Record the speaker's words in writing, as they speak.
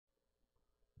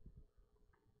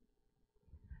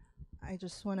I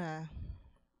just want to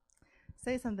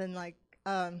say something like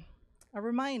a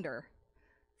reminder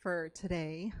for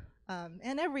today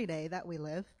and every day that we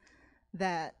live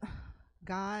that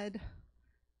God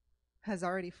has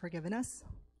already forgiven us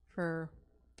for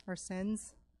our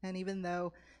sins. And even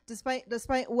though,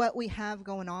 despite what we have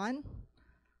going on,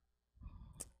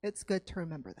 it's good to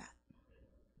remember that.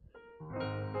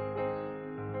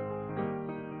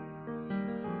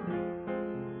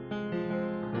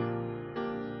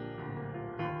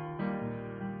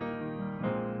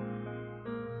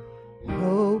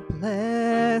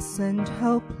 Hopeless and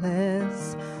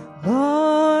helpless,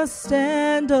 lost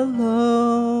and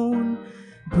alone,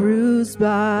 bruised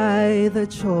by the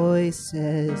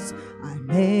choices I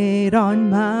made on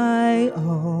my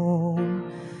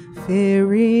own,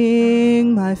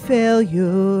 fearing my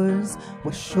failures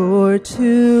was sure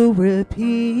to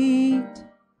repeat,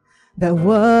 that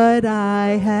what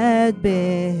I had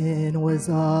been was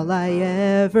all I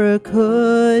ever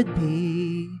could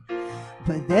be.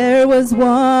 But there was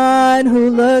one who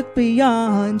looked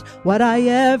beyond what I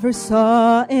ever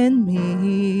saw in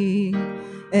me,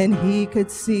 and he could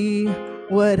see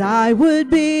what I would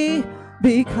be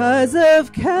because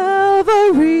of Calvary.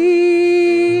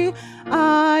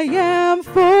 I am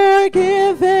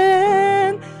forgiven,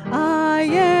 I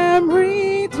am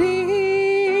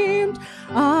redeemed,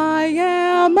 I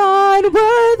am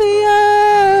unworthy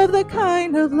of the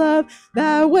kind of love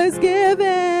that was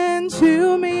given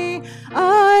to me.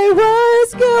 I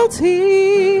was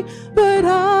guilty, but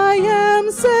I am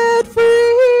set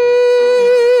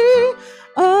free,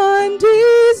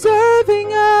 undeserving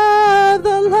of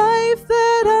the life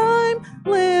that I'm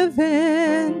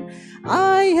living.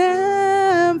 I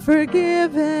am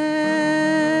forgiven.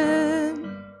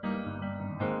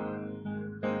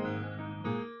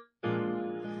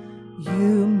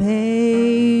 You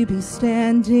may be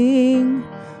standing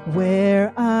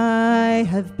where I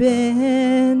have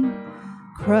been,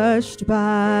 crushed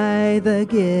by the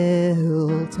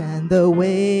guilt and the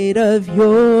weight of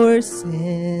your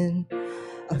sin,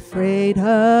 afraid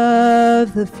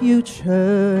of the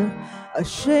future,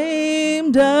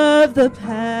 ashamed of the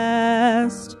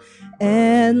past,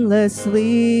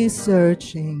 endlessly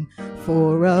searching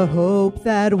for a hope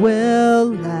that will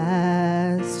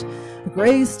last.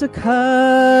 Grace to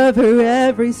cover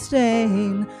every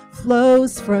stain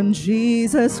flows from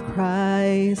Jesus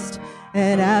Christ,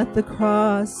 and at the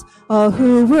cross all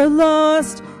who were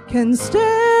lost can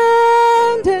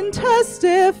stand and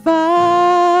testify.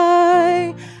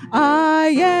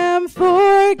 I am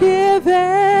forgiven,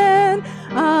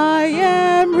 I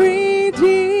am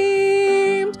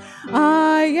redeemed,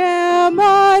 I am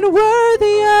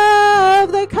unworthy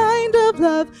of the kind of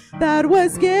love that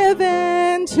was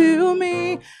given to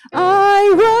me.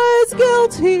 I was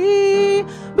guilty,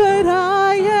 but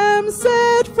I am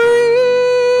set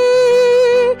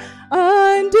free,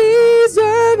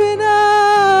 undeserving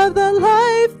of the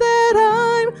life that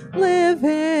I'm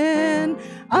living.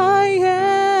 I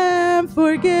am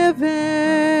forgiven.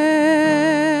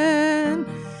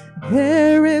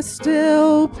 There is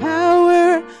still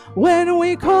power when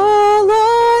we call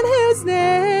on His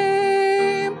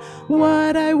name.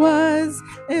 What I was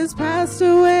is passed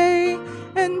away,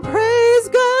 and praise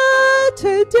God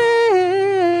today.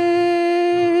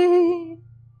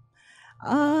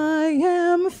 I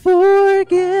am forgiven,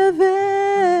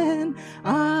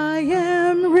 I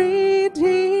am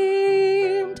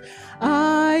redeemed,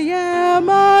 I am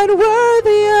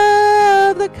unworthy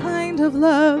of the kind of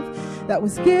love that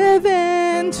was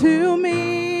given to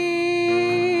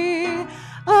me.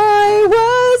 I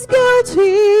was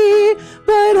guilty,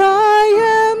 but I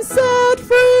am set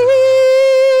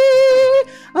free,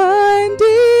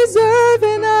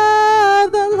 undeserving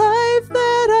of the life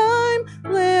that I'm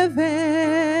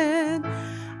living,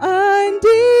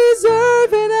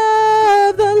 undeserving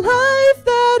of the life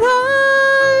that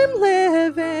I'm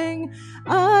living.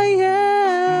 I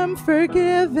am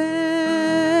forgiven.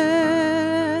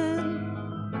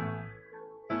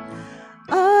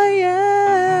 I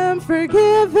am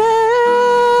forgiven.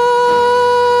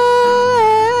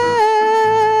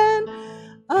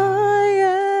 I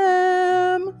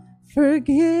am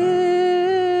forgiven.